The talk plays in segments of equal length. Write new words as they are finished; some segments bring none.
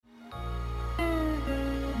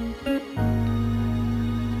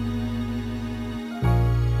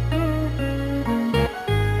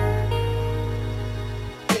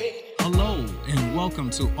welcome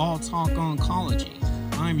to All Talk Oncology.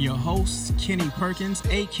 I'm your host, Kenny Perkins,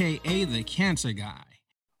 aka the Cancer Guy.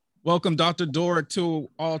 Welcome, Dr. Dorick, to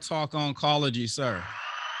All Talk Oncology, sir.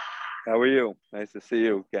 How are you? Nice to see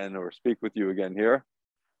you again or speak with you again here.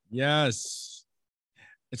 Yes,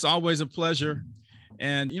 it's always a pleasure.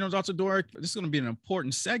 And, Dr. Dorick, this is going to be an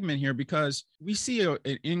important segment here because we see an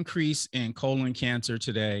increase in colon cancer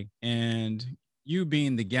today. And you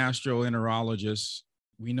being the gastroenterologist,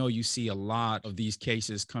 we know you see a lot of these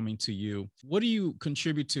cases coming to you. What do you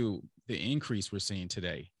contribute to the increase we're seeing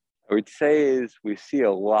today? I would say is we see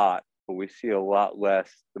a lot, but we see a lot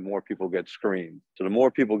less the more people get screened. So the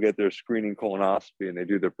more people get their screening colonoscopy and they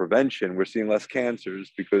do their prevention, we're seeing less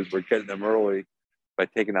cancers because we're getting them early by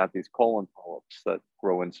taking out these colon polyps that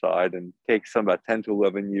grow inside and takes some about 10 to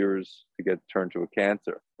 11 years to get turned to a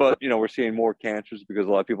cancer. But, we're seeing more cancers because a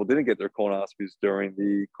lot of people didn't get their colonoscopies during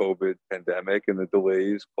the COVID pandemic and the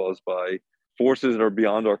delays caused by forces that are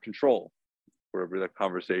beyond our control, wherever that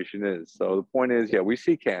conversation is. So the point is, we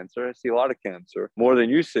see cancer. I see a lot of cancer, more than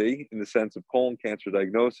you see in the sense of colon cancer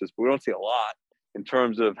diagnosis, but we don't see a lot in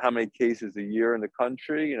terms of how many cases a year in the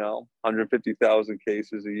country, 150,000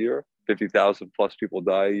 cases a year, 50,000 plus people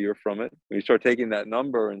die a year from it. When you start taking that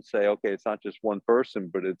number and say, okay, it's not just one person,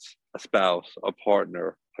 but it's a spouse, a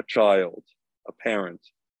partner, a child, a parent,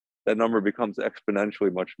 that number becomes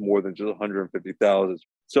exponentially much more than just 150,000.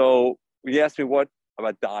 So when you ask me what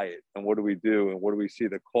about diet and what do we do and what do we see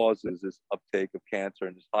that causes this uptake of cancer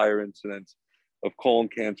and this higher incidence of colon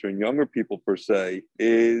cancer in younger people per se,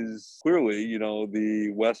 is clearly,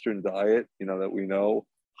 the Western diet, that we know,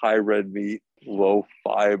 high red meat, low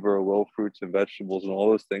fiber, low fruits and vegetables and all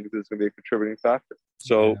those things is going to be a contributing factor.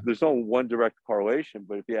 So there's no one direct correlation,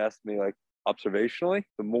 but if you ask me like observationally,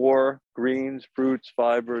 the more greens, fruits,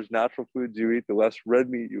 fibers, natural foods you eat, the less red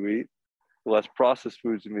meat you eat, the less processed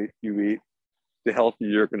foods you eat, the healthier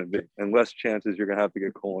you're going to be and less chances you're going to have to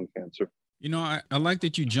get colon cancer. I like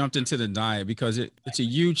that you jumped into the diet because it's a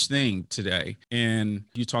huge thing today. And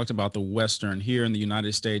you talked about the Western here in the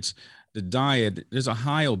United States, the diet, there's a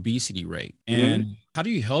high obesity rate. And how do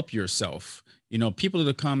you help yourself? People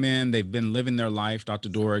that come in, they've been living their life, Dr.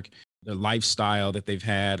 Dorick, the lifestyle that they've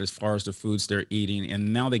had as far as the foods they're eating,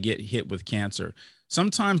 and now they get hit with cancer.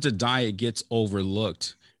 Sometimes the diet gets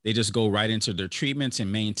overlooked. They just go right into their treatments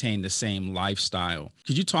and maintain the same lifestyle.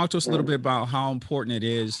 Could you talk to us a little bit about how important it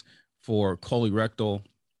is for colorectal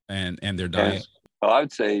and their diet? Yes. Well, I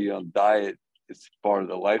would say, diet is part of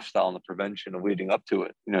the lifestyle and the prevention of leading up to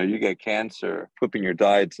it. You get cancer, flipping your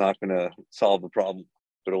diet's not going to solve the problem,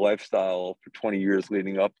 but a lifestyle for 20 years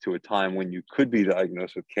leading up to a time when you could be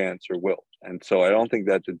diagnosed with cancer will. And so I don't think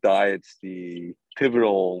that the diet's the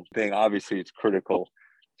pivotal thing. Obviously, it's critical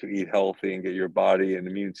to eat healthy and get your body and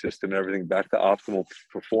immune system and everything back to optimal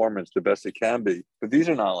performance the best it can be. But these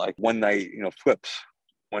are not like one night, flips.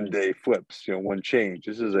 One day flips, one change.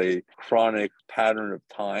 This is a chronic pattern of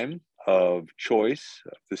time, of choice,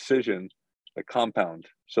 of decision, a compound.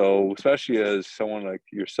 So especially as someone like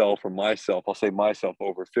yourself or myself, I'll say myself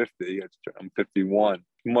over 50, I'm 51,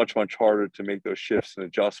 much, much harder to make those shifts and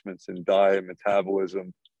adjustments in diet,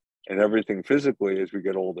 metabolism, and everything physically as we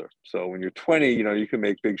get older. So when you're 20, you can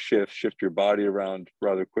make big shifts, shift your body around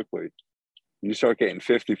rather quickly. You start getting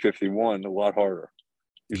 50, 51, a lot harder.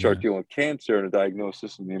 You start dealing with cancer and a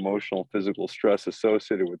diagnosis and the emotional, physical stress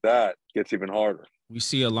associated with that gets even harder. We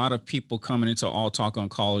see a lot of people coming into All Talk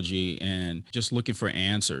Oncology and just looking for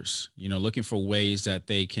answers, looking for ways that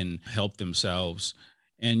they can help themselves.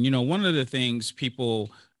 And, one of the things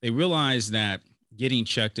they realize that getting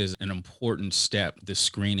checked is an important step, the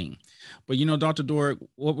screening. But, Dr. Dorick,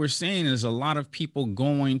 what we're seeing is a lot of people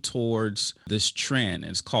going towards this trend.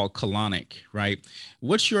 It's called colonic, right?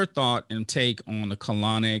 What's your thought and take on the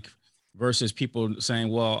colonic versus people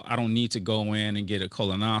saying, well, I don't need to go in and get a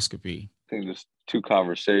colonoscopy? I think there's two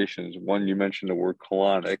conversations. One, you mentioned the word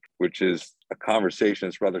colonic, which is a conversation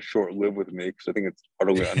that's rather short-lived with me because I think it's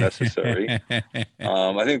utterly unnecessary. I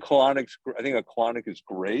think a colonic is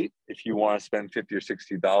great if you want to spend $50 or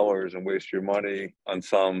 $60 and waste your money on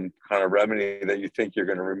some kind of remedy that you think you're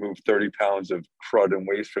going to remove 30 pounds of crud and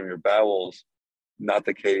waste from your bowels. Not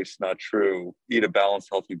the case, not true. Eat a balanced,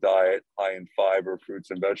 healthy diet, high in fiber,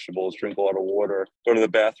 fruits and vegetables, drink a lot of water, go to the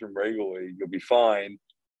bathroom regularly, you'll be fine.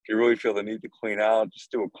 If you really feel the need to clean out, just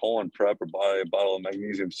do a colon prep or buy a bottle of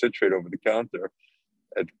magnesium citrate over the counter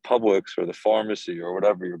at Publix or the pharmacy or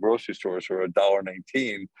whatever, your grocery stores for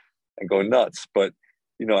 $1.19 and go nuts. But,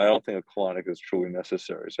 I don't think a colonic is truly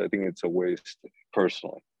necessary. So I think it's a waste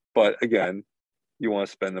personally. But again, you want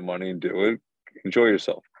to spend the money and do it, enjoy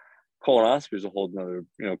yourself. Colonoscopy is a whole nother,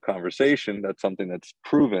 conversation. That's something that's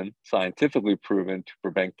proven, scientifically proven, to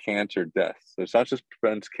prevent cancer deaths. So it's not just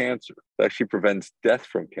prevents cancer, it actually prevents death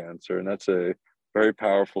from cancer. And that's a very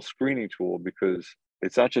powerful screening tool, because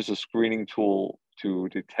it's not just a screening tool to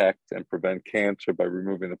detect and prevent cancer by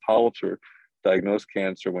removing the polyps or diagnose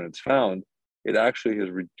cancer when it's found. It actually has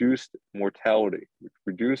reduced mortality,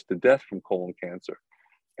 reduced the death from colon cancer.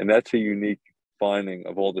 And that's a unique finding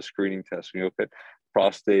of all the screening tests. When you look at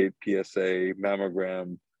prostate, PSA,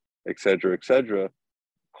 mammogram, et cetera,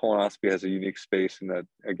 colonoscopy has a unique space in that,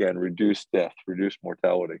 again, reduced death, reduced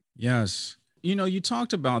mortality. Yes. You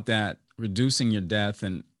talked about that, reducing your death,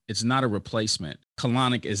 and it's not a replacement.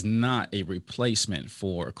 Colonic is not a replacement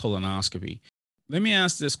for colonoscopy. Let me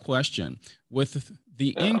ask this question. With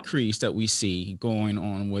the increase that we see going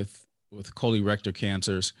on with colorectal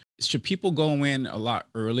cancers, should people go in a lot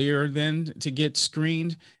earlier then to get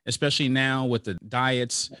screened, especially now with the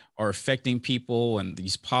diets are affecting people and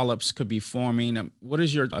these polyps could be forming? What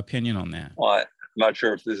is your opinion on that? Well, I'm not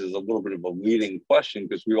sure if this is a little bit of a leading question,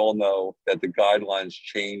 because we all know that the guidelines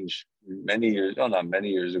changed not many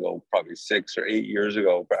years ago, probably 6 or 8 years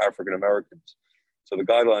ago for African Americans. So the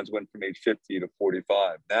guidelines went from age 50 to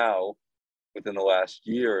 45. Now, within the last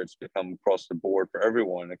year, it's become across the board for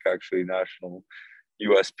everyone. Like, actually, national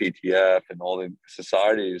USPTF and all the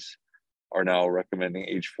societies are now recommending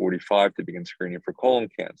age 45 to begin screening for colon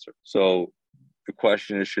cancer. So the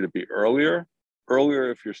question is, should it be earlier?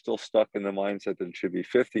 Earlier, if you're still stuck in the mindset that it should be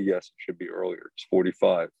 50, yes, it should be earlier. It's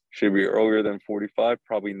 45. Should it be earlier than 45?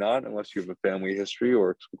 Probably not, unless you have a family history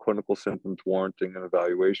or some clinical symptoms warranting an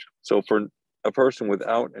evaluation. So for a person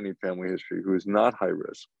without any family history who is not high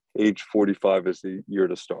risk, age 45 is the year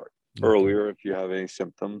to start. Okay. Earlier, if you have any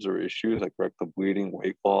symptoms or issues like rectal bleeding,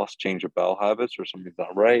 weight loss, change of bowel habits, or something's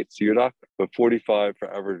not right, see your doctor. But 45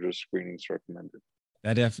 for average screening is recommended.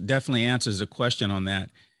 That definitely answers the question on that,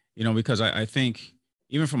 because I think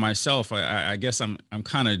even for myself, I guess I'm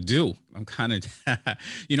kind of due. I'm kind of,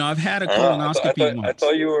 I've had a colonoscopy once. I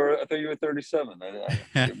thought you were 37. I must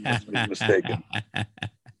have been mistaken.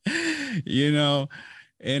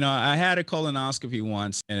 I had a colonoscopy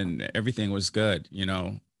once and everything was good,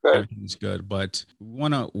 everything's good, but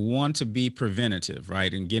want to be preventative,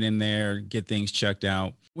 right? And get in there, get things checked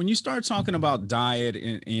out. When you start talking about diet,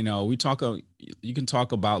 and you can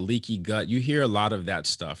talk about leaky gut. You hear a lot of that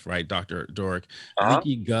stuff, right, Dr. Dorick?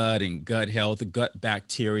 Leaky gut and gut health, gut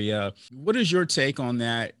bacteria. What is your take on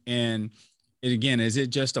that? And again, is it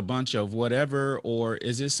just a bunch of whatever, or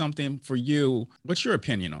is it something for you? What's your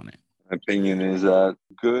opinion on it? My opinion is that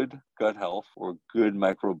good gut health, or good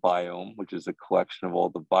microbiome, which is a collection of all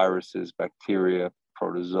the viruses, bacteria,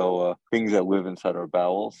 protozoa, things that live inside our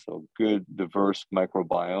bowels. So good, diverse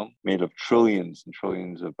microbiome made of trillions and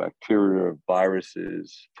trillions of bacteria,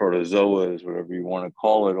 viruses, protozoas, whatever you want to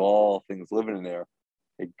call it, all things living in there.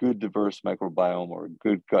 A good, diverse microbiome, or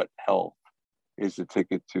good gut health, is the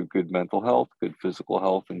ticket to good mental health, good physical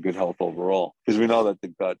health, and good health overall. Because we know that the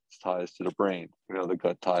gut ties to the brain. We know the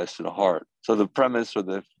gut ties to the heart. So the premise, or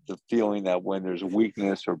the feeling that when there's a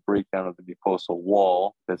weakness or breakdown of the mucosal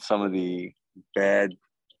wall, that some of the bad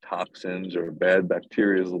toxins or bad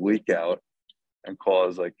bacteria leak out and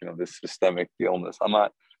cause this systemic illness.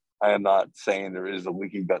 I am not saying there is a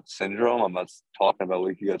leaky gut syndrome. I'm not talking about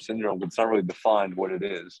leaky gut syndrome, but it's not really defined what it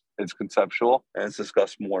is. It's conceptual, and it's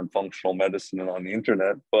discussed more in functional medicine and on the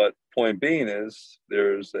internet. But point being is,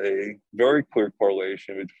 there's a very clear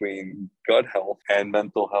correlation between gut health and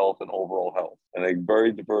mental health and overall health. And a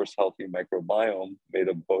very diverse, healthy microbiome made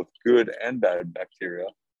of both good and bad bacteria,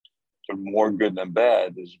 but more good than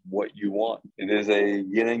bad, is what you want. It is a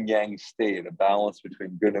yin and yang state, a balance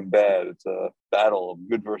between good and bad. It's a battle of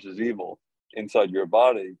good versus evil inside your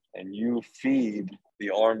body. And you feed the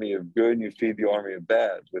army of good and you feed the army of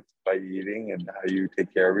bad by eating and how you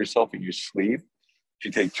take care of yourself and you sleep. If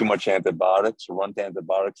you take too much antibiotics or run to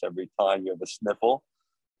antibiotics every time you have a sniffle,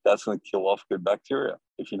 that's going to kill off good bacteria.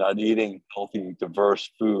 If you're not eating healthy, diverse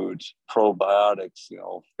foods, probiotics,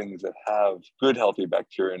 things that have good, healthy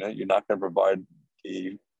bacteria in it, you're not going to provide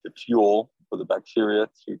the fuel for the bacteria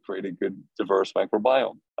to create a good, diverse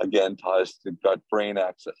microbiome. Again, ties to gut-brain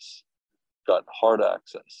axis, gut-heart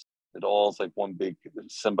axis. It all is like one big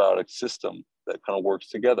symbiotic system that kind of works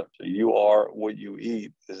together. So you are what you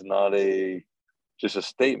eat is not just a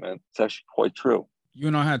statement. It's actually quite true. You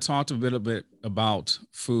and I had talked a little bit about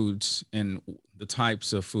foods and the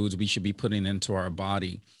types of foods we should be putting into our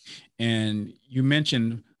body. And you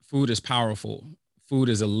mentioned food is powerful. Food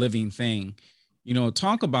is a living thing.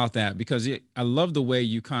 Talk about that, because I love the way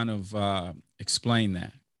you kind of explain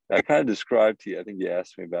that. I kind of described to you, I think you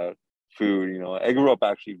asked me about food. I grew up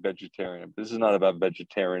actually vegetarian. This is not about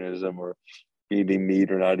vegetarianism or eating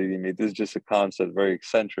meat or not eating meat. This is just a concept, very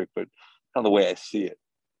eccentric, but kind of the way I see it.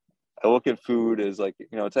 I look at food as like,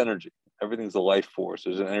 it's energy. Everything's a life force.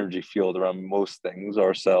 There's an energy field around most things,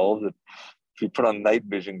 ourselves. If you put on night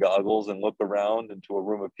vision goggles and look around into a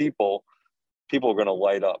room of people are going to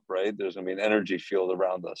light up, right? There's going to be an energy field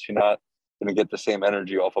around us. You're not going to get the same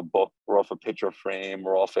energy off a book or off a picture frame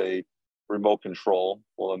or off a remote control.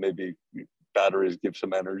 Well, maybe batteries give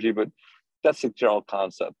some energy, but that's the general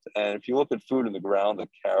concept. And if you look at food in the ground, a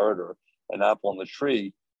carrot or an apple on the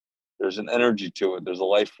tree, there's an energy to it. There's a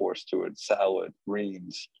life force to it. Salad,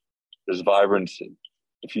 greens, there's vibrancy.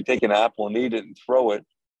 If you take an apple and eat it and throw it,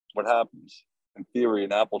 what happens? In theory,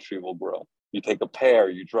 an apple tree will grow. You take a pear,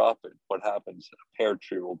 you drop it, what happens? A pear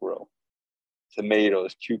tree will grow.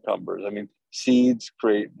 Tomatoes, cucumbers. I mean, seeds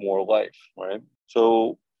create more life, right?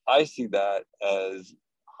 So I see that as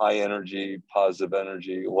high energy, positive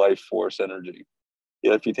energy, life force energy.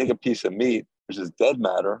 Yet if you take a piece of meat, which is dead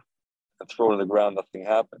matter, and throw it in the ground, nothing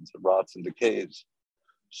happens. It rots and decays.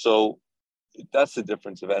 So that's the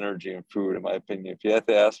difference of energy and food, in my opinion. If you have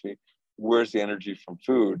to ask me, where's the energy from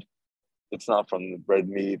food? It's not from the red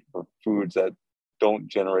meat or foods that don't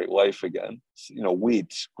generate life again.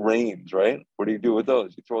 Wheats, grains, right? What do you do with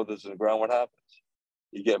those? You throw those in the ground, what happens?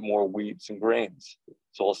 You get more wheats and grains.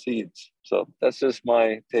 It's all seeds. So that's just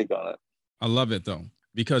my take on it. I love it though,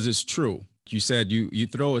 because it's true. You said you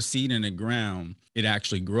throw a seed in the ground, it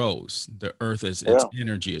actually grows. The earth its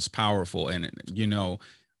energy is powerful. And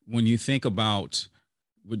when you think about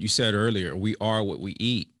what you said earlier, we are what we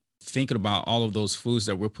eat. Thinking about all of those foods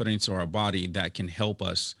that we're putting into our body that can help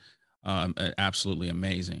us, absolutely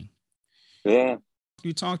amazing. Yeah.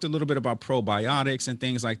 You talked a little bit about probiotics and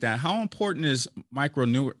things like that. How important is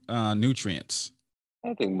nutrients?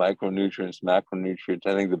 I think micronutrients, macronutrients,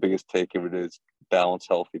 I think the biggest take of it is balance,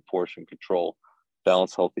 healthy portion control,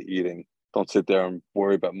 balance, healthy eating. Don't sit there and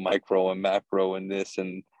worry about micro and macro and this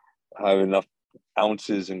and have enough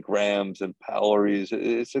ounces and grams and calories.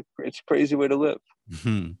 It's a crazy way to live.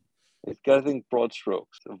 Mm-hmm. You've got to think broad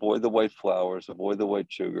strokes. Avoid the white flours, avoid the white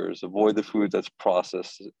sugars, avoid the food that's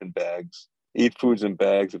processed in bags. Eat foods in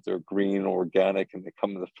bags if they're green or organic and they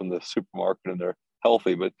come from the supermarket and they're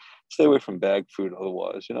healthy, but stay away from bag food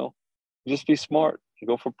otherwise, Just be smart and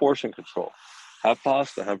go for portion control. Have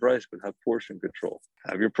pasta, have rice, but have portion control.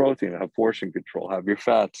 Have your protein, have portion control. Have your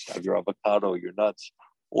fats, have your avocado, your nuts,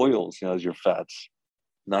 oils, as your fats,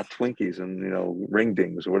 not Twinkies and, ring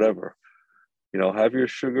dings or whatever. Have your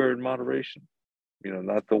sugar in moderation,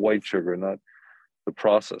 not the white sugar, not the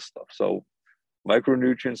processed stuff. So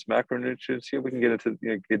micronutrients, macronutrients, here we can get into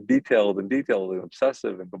get detailed and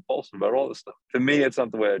obsessive and compulsive about all this stuff. To me, it's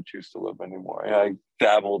not the way I choose to live anymore. I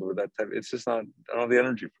dabbled with that type. It's just not, I don't have the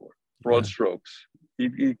energy for it. Broad strokes.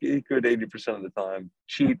 Eat good 80% of the time,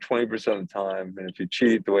 cheat 20% of the time. And if you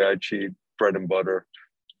cheat the way I cheat, bread and butter,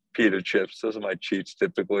 pita chips, those are my cheats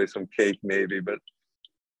typically, some cake maybe, but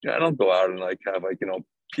I don't go out and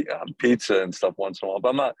have pizza and stuff once in a while, but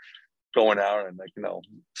I'm not going out and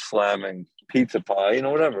slamming pizza pie,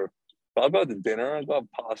 whatever. I'll go to dinner, I'll go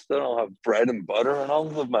have pasta, I'll have bread and butter, and I'll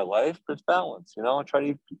live my life. But it's balanced, I try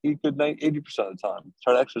to eat good 80% of the time.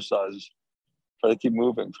 Try to exercise, try to keep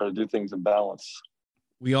moving, try to do things in balance.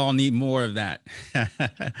 We all need more of that.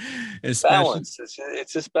 Balance.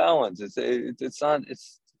 It's just balance. It's not.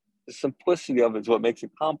 It's the simplicity of it is what makes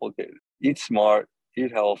it complicated. Eat smart,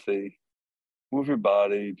 eat healthy, move your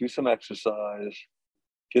body, do some exercise,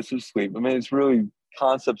 get some sleep. I mean, it's really,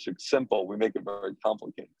 concepts are simple. We make it very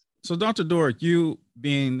complicated. So Dr. Dorick, you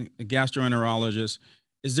being a gastroenterologist,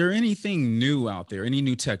 is there anything new out there? Any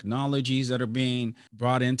new technologies that are being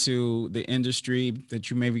brought into the industry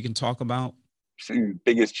that you maybe can talk about? The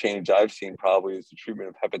biggest change I've seen probably is the treatment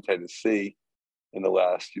of hepatitis C in the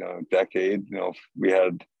last, decade. We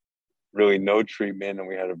had really no treatment, and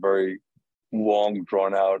we had a very long,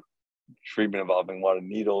 drawn out treatment involving a lot of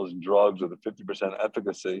needles and drugs with a 50%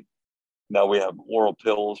 efficacy. Now we have oral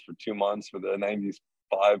pills for 2 months with a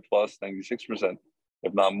 95 plus, 96%,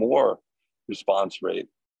 if not more, response rate.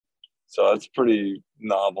 So that's pretty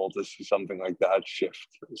novel to see something like that shift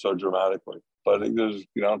so dramatically. But I think there's,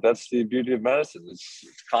 that's the beauty of medicine. It's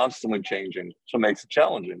constantly changing. So it makes it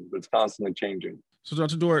challenging, but it's constantly changing. So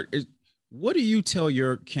Dr. Dorick, what do you tell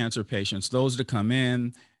your cancer patients, those that come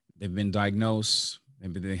in, they've been diagnosed,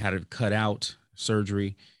 maybe they had it cut out,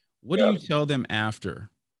 surgery. What do you tell them after?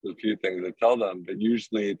 There's a few things I tell them, but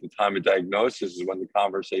usually at the time of diagnosis is when the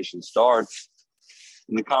conversation starts.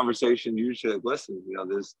 And the conversation usually, listen,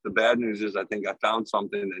 the bad news is I think I found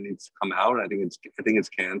something that needs to come out. I think it's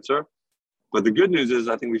cancer. But the good news is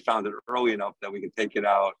I think we found it early enough that we can take it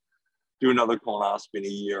out, do another colonoscopy in a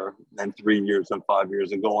year, then 3 years, and 5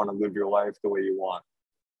 years, and go on and live your life the way you want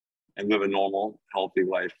and live a normal, healthy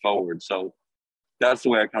life forward. So that's the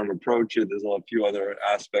way I kind of approach it. There's a few other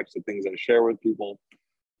aspects of things I share with people,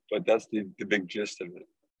 but that's the big gist of it.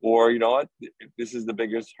 Or, you know what, if this is the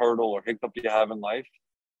biggest hurdle or hiccup you have in life,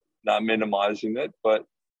 not minimizing it, but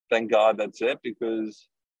thank God that's it, because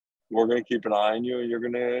we're going to keep an eye on you and you're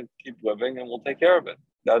going to keep living and we'll take care of it.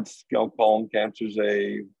 That's, you know, colon cancer is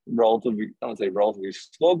a relatively, I don't say relatively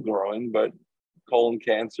slow growing, but colon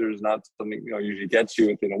cancer is not something, you know, usually gets you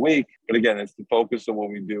within a week. But again, it's the focus of what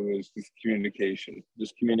we do is just communication,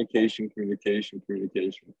 communication.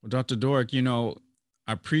 Well, Dr. Dorick, you know,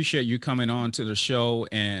 I appreciate you coming on to the show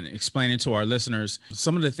and explaining to our listeners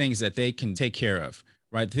some of the things that they can take care of,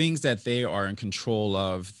 right? Things that they are in control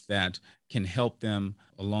of that can help them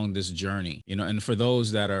along this journey, you know, and for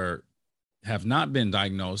those that have not been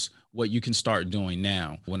diagnosed, what you can start doing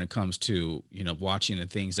now when it comes to, you know, watching the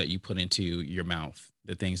things that you put into your mouth,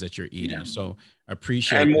 the things that you're eating. Yeah. So I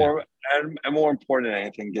appreciate and more important than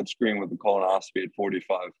anything, get screened with the colonoscopy at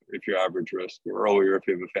 45 if you're average risk, or earlier if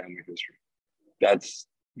you have a family history. That's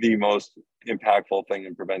the most impactful thing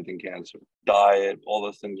in preventing cancer. Diet, all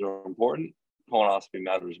those things are important. Colonoscopy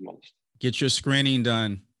matters most. Get your screening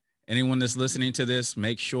done. Anyone that's listening to this,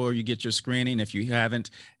 make sure you get your screening. If you haven't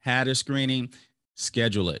had a screening,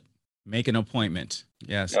 schedule it. Make an appointment.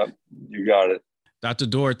 Yes. Yep, you got it. Dr.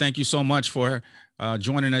 Dorick, thank you so much for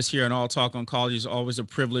joining us here on All Talk Oncology. It's always a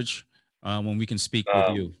privilege when we can speak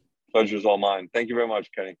with you. Pleasure's all mine. Thank you very much,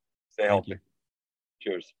 Kenny. Stay healthy.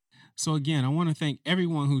 Cheers. So again, I want to thank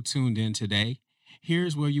everyone who tuned in today.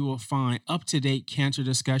 Here's where you will find up-to-date cancer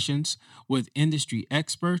discussions with industry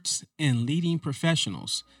experts and leading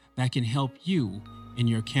professionals that can help you in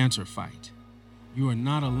your cancer fight. You are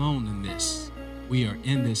not alone in this. We are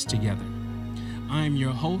in this together. I'm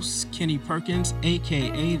your host, Kenny Perkins,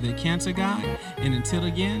 aka The Cancer Guy, and until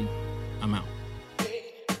again, I'm out.